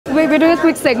we're doing a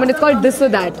quick segment. It's called This or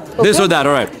That. Okay? This or that,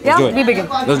 alright. Yeah, do it. we begin.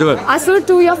 Let's do it. Asur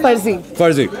to ya Farzi?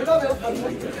 Farzi.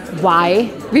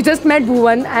 Why? We just met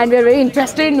Bhuvan and we're very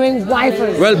interested in knowing why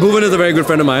Farzi. Well, Bhuvan is a very good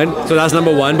friend of mine, so that's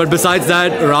number one. But besides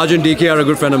that, Raj and DK are a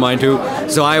good friend of mine too.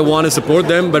 So I want to support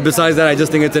them. But besides that, I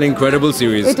just think it's an incredible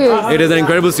series. It is. It is an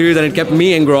incredible series and it kept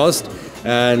me engrossed.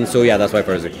 And so yeah, that's why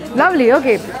Farzi. Lovely,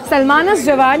 okay. Salmana's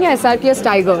Jawan ya SRK's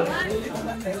Tiger?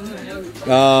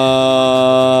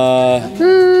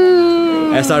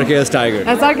 SRK's Tiger.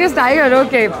 SRK's Tiger,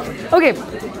 okay. Okay,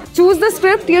 choose the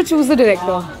script or choose the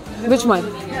director? Which one?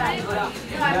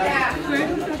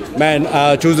 Man,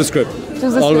 choose the script.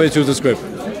 Always choose the script.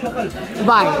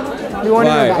 Why? You want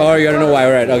to know why? Oh, you want to know why,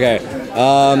 right, okay.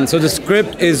 So the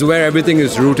script is where everything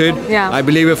is rooted. Yeah. I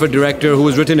believe if a director who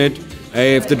has written it,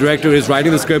 if the director is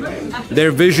writing the script,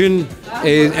 their vision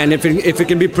is, and if it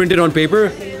can be printed on paper,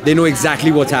 they know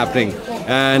exactly what's happening.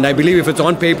 And I believe if it's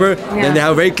on paper, then they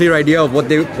have a very clear idea of what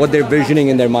they're visioning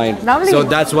in their mind. Lovely. So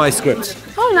that's why scripts.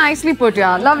 Oh, nicely put,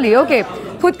 yeah. Lovely, okay.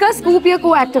 Khud ka scoop ya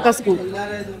co-actor ka scoop?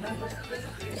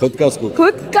 Khud ka scoop.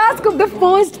 Khud ka scoop, the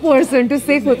first person to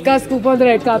say khud ka scoop on the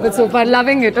red carpet so far.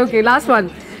 Loving it. Okay, last one.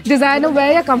 Designer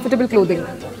wear ya comfortable clothing?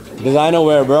 Designer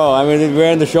wear, bro. I mean,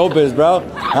 we're in the showbiz, bro.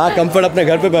 Comfort apne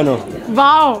ghar pe pehno.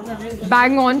 Wow.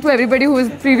 Bang on to everybody who has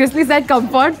previously said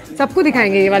comfort. सबको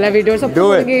दिखाएंगे ये वाला video. सबको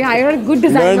बोलेंगे hire a good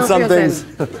designer. Learn some things.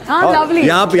 Lovely.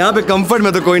 यहाँ पे comfort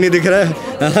में तो कोई नहीं दिख रहा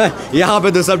है. यहाँ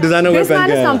पे तो सब designer wear पहन के. This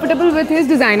man is comfortable with his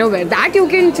designer wear. That you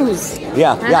can choose.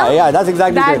 Yeah. That's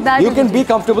exactly it. You can be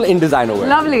comfortable in designer wear.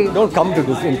 Lovely. Don't come to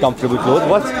this in comfortable clothes.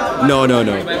 What? No.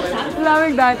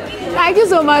 Loving that. Thank you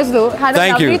so much, though. Had a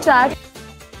lovely chat.